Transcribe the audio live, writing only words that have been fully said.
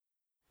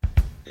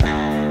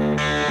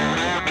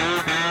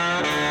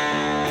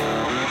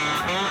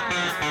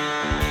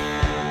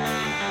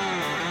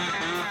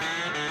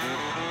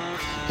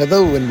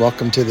Hello and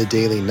welcome to the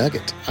Daily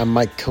Nugget. I'm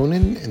Mike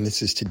Conan and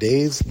this is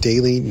today's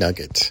Daily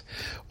Nugget.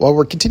 Well,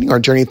 we're continuing our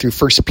journey through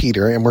 1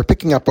 Peter and we're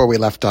picking up where we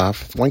left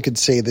off. One could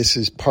say this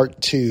is part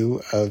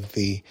 2 of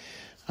the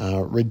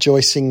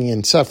rejoicing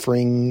in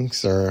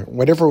sufferings, or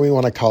whatever we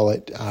want to call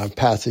it,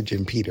 passage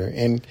in Peter.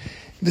 And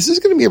this is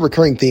going to be a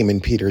recurring theme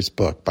in Peter's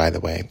book, by the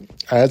way.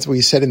 As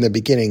we said in the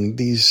beginning,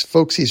 these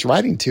folks he's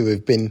writing to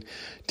have been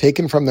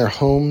taken from their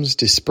homes,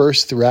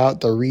 dispersed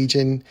throughout the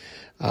region,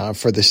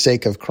 for the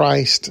sake of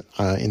Christ,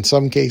 in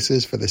some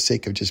cases for the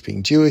sake of just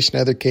being Jewish in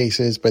other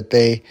cases, but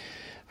they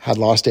had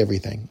lost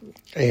everything.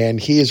 And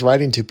he is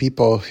writing to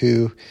people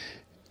who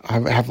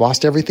have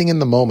lost everything in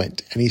the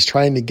moment, and he's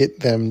trying to get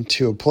them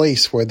to a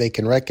place where they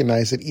can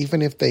recognize that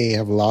even if they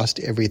have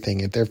lost everything,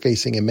 if they're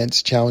facing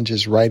immense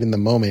challenges right in the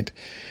moment,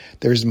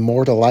 there's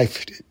more to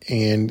life,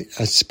 and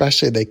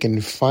especially they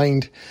can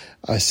find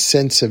a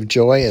sense of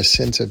joy, a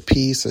sense of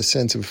peace, a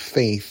sense of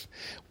faith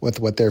with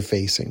what they're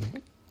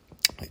facing.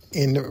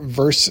 In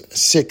verse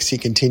 6, he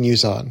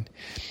continues on.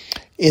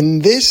 In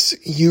this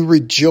you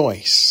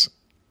rejoice.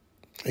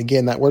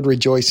 Again, that word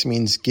rejoice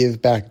means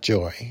give back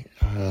joy.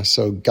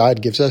 So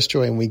God gives us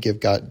joy and we give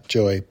God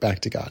joy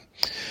back to God.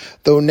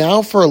 Though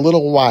now for a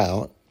little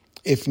while,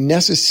 if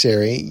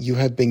necessary, you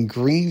have been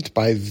grieved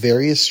by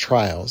various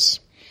trials,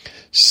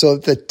 so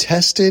that the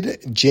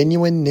tested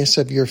genuineness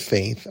of your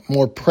faith,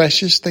 more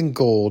precious than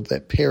gold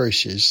that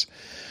perishes,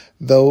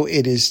 though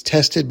it is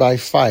tested by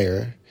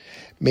fire,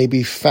 may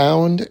be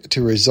found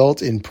to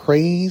result in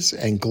praise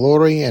and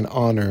glory and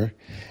honor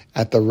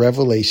at the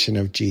revelation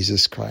of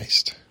Jesus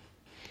Christ.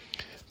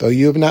 Though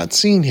you have not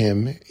seen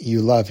him,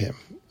 you love him.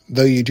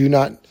 Though you do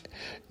not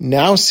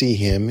now see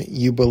him,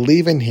 you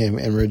believe in him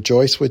and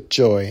rejoice with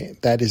joy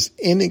that is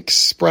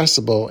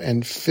inexpressible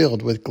and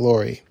filled with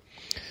glory,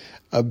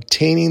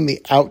 obtaining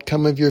the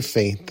outcome of your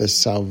faith, the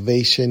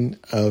salvation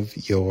of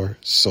your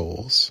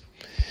souls.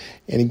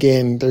 And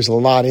again, there's a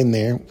lot in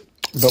there,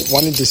 but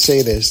wanted to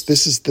say this.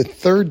 This is the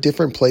third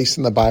different place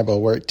in the Bible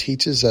where it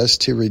teaches us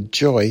to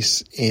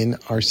rejoice in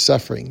our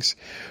sufferings,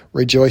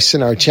 rejoice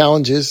in our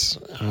challenges.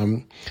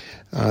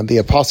 The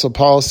Apostle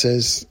Paul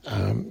says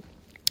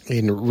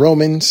in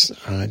Romans,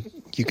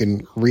 you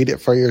can read it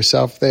for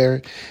yourself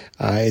there.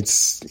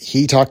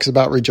 He talks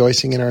about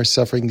rejoicing in our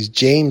sufferings.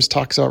 James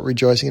talks about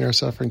rejoicing in our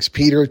sufferings.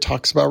 Peter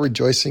talks about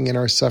rejoicing in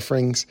our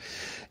sufferings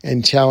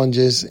and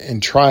challenges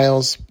and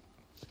trials.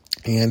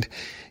 And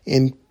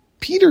in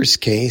Peter's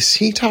case,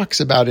 he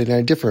talks about it in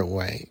a different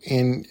way.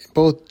 In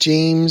both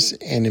James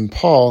and in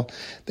Paul,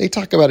 they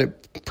talk about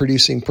it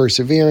producing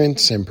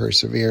perseverance, and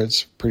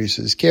perseverance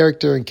produces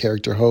character, and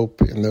character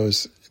hope, and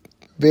those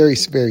very,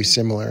 very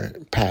similar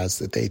paths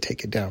that they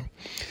take it down.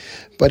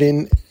 But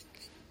in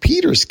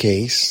Peter's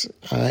case,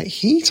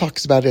 he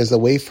talks about it as a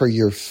way for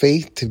your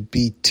faith to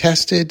be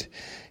tested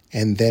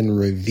and then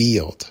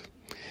revealed.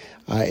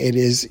 It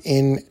is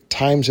in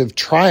times of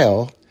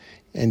trial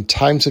and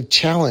times of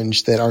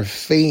challenge that our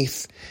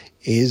faith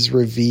is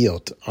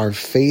revealed. Our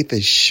faith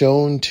is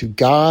shown to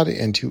God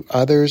and to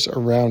others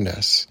around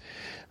us,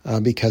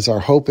 because our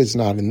hope is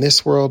not in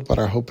this world, but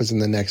our hope is in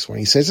the next one.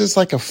 He says it's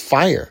like a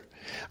fire,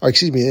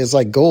 it's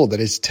like gold that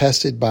is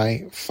tested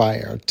by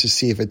fire to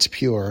see if it's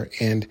pure.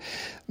 And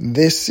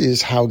this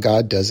is how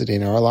God does it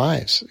in our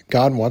lives.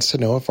 God wants to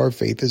know if our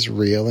faith is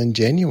real and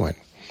genuine,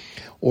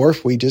 or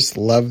if we just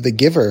love the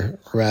gift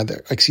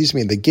rather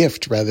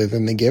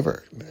than the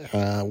giver.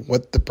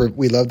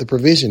 We love the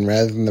provision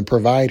rather than the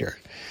provider.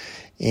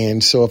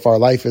 And so if our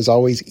life is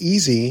always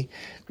easy,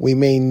 we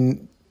may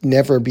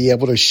never be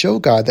able to show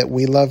God that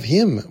we love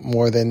him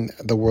more than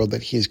the world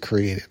that he has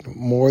created,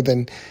 more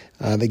than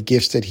the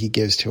gifts that he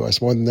gives to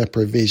us, more than the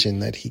provision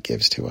that he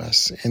gives to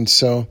us. And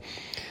so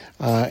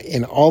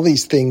in all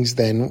these things,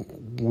 then,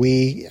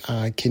 we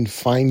can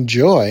find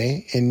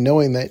joy in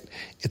knowing that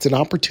it's an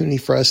opportunity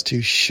for us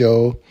to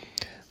show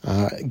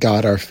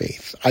God our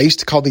faith. I used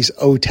to call these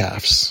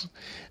OTAFs,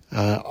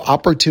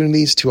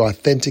 opportunities to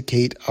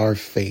authenticate our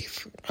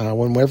faith.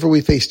 Whenever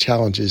we face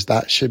challenges,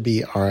 that should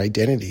be our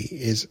identity.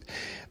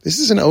 This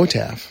is an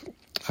OTAF.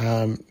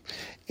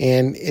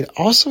 And it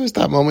also is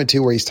that moment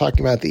too where he's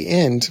talking about at the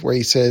end where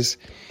he says,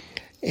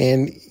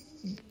 and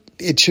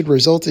it should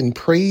result in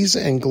praise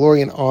and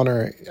glory and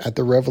honor at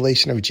the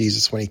revelation of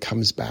Jesus when he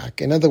comes back.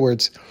 In other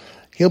words,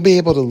 he'll be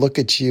able to look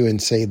at you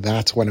and say,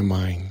 that's one of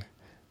mine.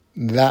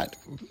 That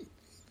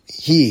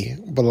he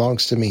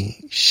belongs to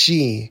me.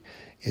 She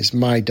is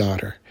my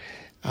daughter.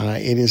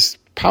 It is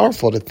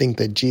powerful to think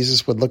that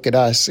Jesus would look at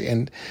us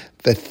and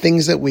the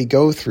things that we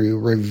go through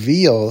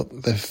reveal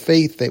the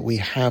faith that we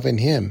have in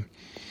him.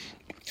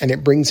 And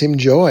it brings him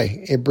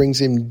joy. It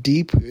brings him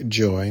deep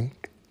joy.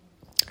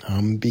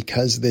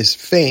 Because this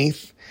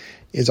faith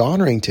is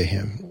honoring to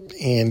him.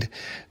 And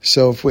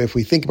so if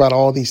we think about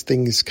all these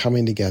things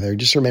coming together,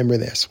 just remember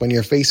this. When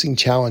you're facing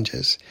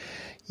challenges,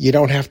 you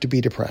don't have to be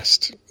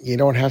depressed. You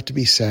don't have to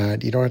be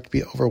sad. You don't have to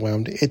be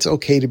overwhelmed. It's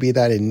okay to be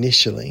that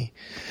initially.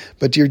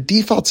 But your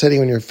default setting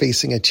when you're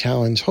facing a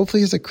challenge,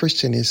 hopefully as a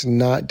Christian, is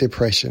not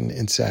depression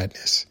and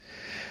sadness.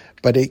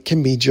 but it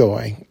can be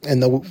joy.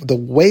 And the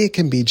way it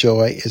can be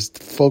joy is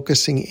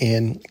focusing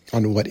in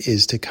on what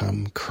is to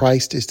come.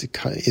 Christ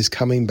is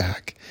coming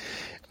back.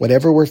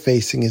 Whatever we're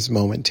facing is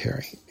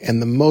momentary.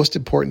 And the most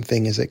important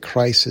thing is that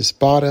Christ has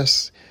bought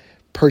us,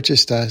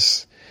 purchased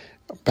us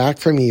back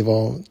from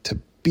evil to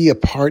be a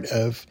part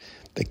of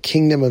the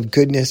kingdom of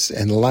goodness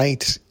and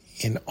light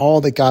in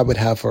all that God would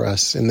have for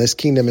us. And this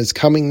kingdom is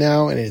coming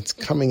now, and it's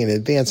coming and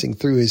advancing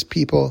through his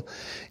people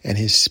and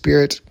his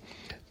spirit.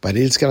 But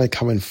it's going to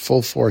come in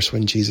full force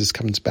when Jesus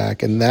comes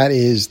back. And that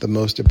is the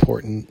most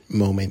important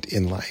moment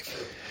in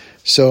life.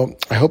 So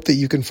I hope that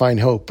you can find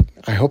hope.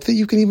 I hope that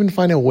you can even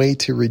find a way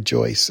to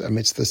rejoice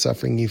amidst the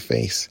suffering you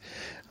face,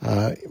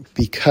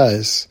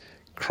 because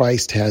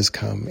Christ has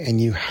come and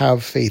you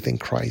have faith in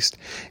Christ.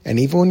 And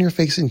even when you're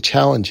facing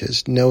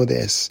challenges, know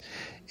this: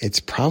 it's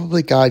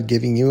probably God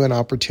giving you an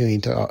opportunity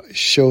to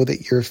show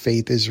that your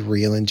faith is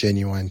real and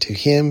genuine to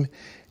him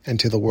and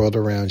to the world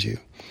around you.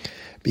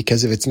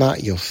 Because if it's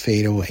not, you'll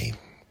fade away.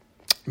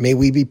 May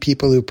we be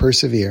people who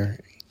persevere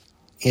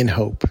in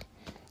hope.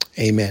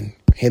 Amen.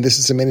 Hey, this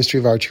is a ministry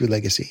of Our True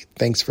Legacy.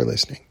 Thanks for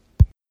listening.